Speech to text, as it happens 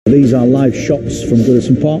These are live shots from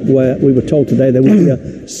Goodison Park, where we were told today there would be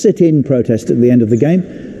a sit-in protest at the end of the game.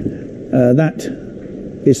 That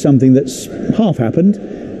is something that's half happened.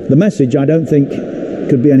 The message, I don't think,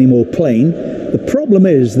 could be any more plain. The problem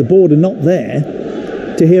is the board are not there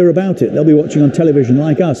to hear about it. They'll be watching on television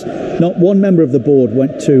like us. Not one member of the board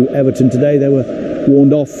went to Everton today. They were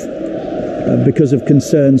warned off because of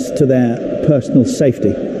concerns to their personal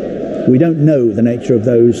safety. We don't know the nature of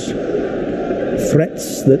those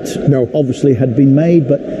threats that obviously had been made,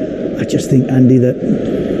 but I just think, Andy,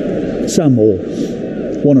 that some, or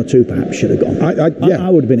one or two perhaps, should have gone. I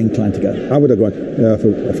would have been inclined to go. I would have gone, yeah,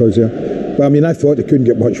 if I was there. But I mean, I thought it couldn't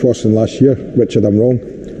get much worse than last year. Richard, I'm wrong.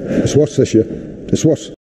 It's worse this year. It's worse.